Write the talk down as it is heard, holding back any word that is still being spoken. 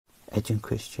Edge and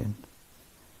Christian.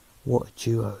 What a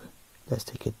duo. Let's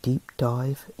take a deep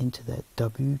dive into their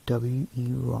WWE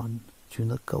run during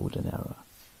the Golden Era.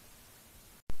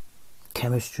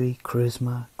 Chemistry,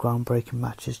 charisma, groundbreaking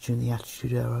matches during the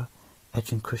Attitude Era.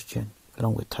 Edge and Christian,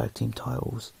 along with tag team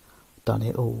titles, done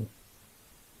it all.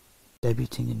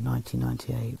 Debuting in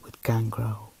 1998 with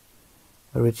Gangrel.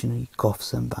 Originally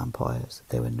goths and vampires,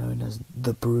 they were known as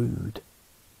The Brood.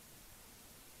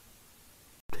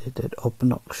 An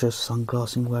obnoxious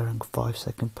sunglassing wearing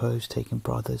 5-second pose taking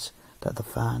brothers that the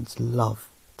fans love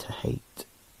to hate.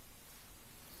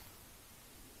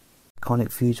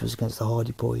 Iconic feuds was against the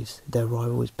Hardy Boyz. Their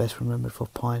rival is best remembered for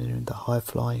pioneering the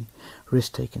high-flying,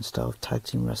 risk-taking style of tag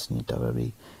team wrestling in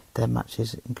WWE. Their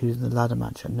matches, including the ladder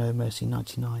match at No Mercy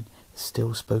 99, is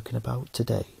still spoken about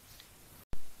today.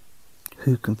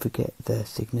 Who can forget their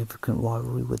significant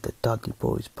rivalry with the Dudley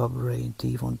Boyz, Bubba Ray and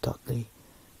Devon Dudley?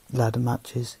 Ladder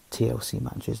matches, TLC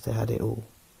matches, they had it all.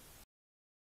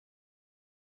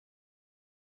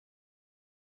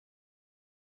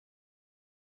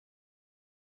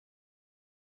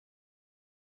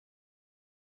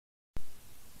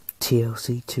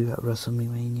 TLC 2 at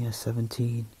WrestleMania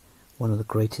 17, one of the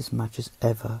greatest matches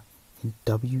ever in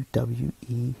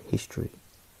WWE history.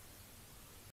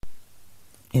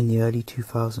 In the early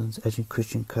 2000s, Edge and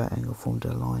Christian Kurt Angle formed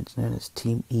an alliance known as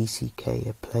Team ECK,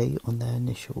 a play on their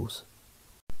initials.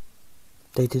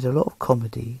 They did a lot of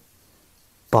comedy,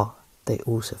 but they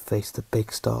also faced the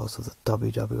big stars of the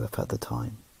WWF at the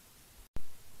time.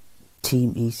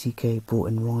 Team ECK brought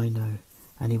in Rhino,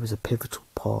 and he was a pivotal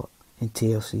part in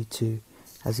TLC 2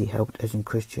 as he helped Edge and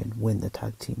Christian win the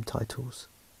tag team titles.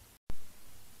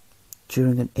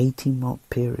 During an 18-month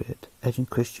period, Edge and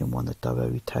Christian won the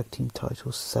WWE Tag Team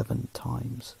titles 7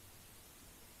 times.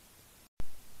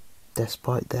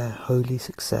 Despite their holy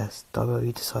success,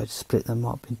 WWE decided to split them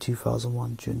up in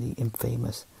 2001 during the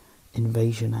infamous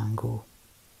Invasion angle.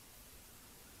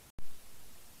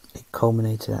 It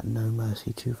culminated at No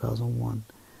Mercy 2001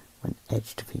 when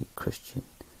Edge defeated Christian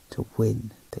to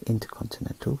win the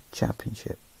Intercontinental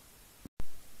Championship.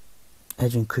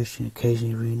 Edge and Christian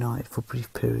occasionally reunited for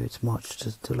brief periods, much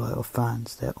to the delight of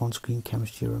fans. Their on-screen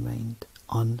chemistry remained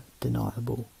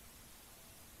undeniable.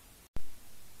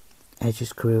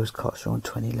 Edge's career was cut short in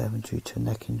 2011 due to a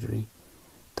neck injury,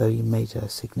 though he made a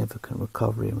significant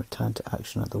recovery and returned to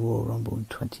action at the Royal Rumble in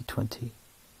 2020.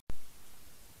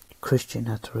 Christian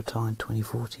had to retire in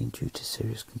 2014 due to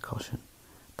serious concussion,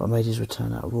 but made his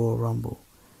return at Royal Rumble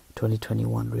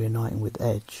 2021, reuniting with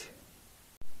Edge.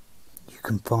 You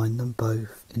can find them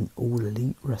both in All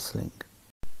Elite Wrestling.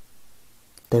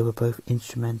 They were both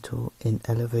instrumental in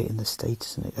elevating the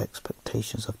status and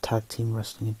expectations of tag team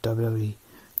wrestling in WWE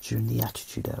during the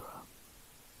Attitude Era.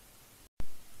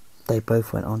 They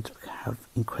both went on to have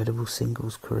incredible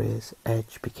singles careers.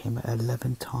 Edge became an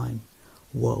 11-time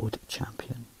world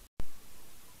champion.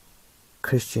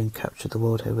 Christian captured the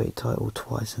World Heavyweight title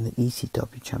twice and the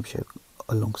ECW Championship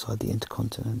alongside the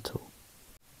Intercontinental.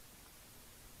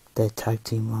 Their tag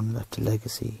team run left a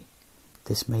legacy.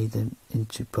 This made them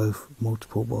into both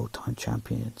multiple world time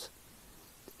champions.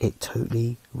 It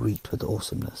totally reeked with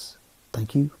awesomeness.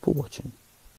 Thank you for watching.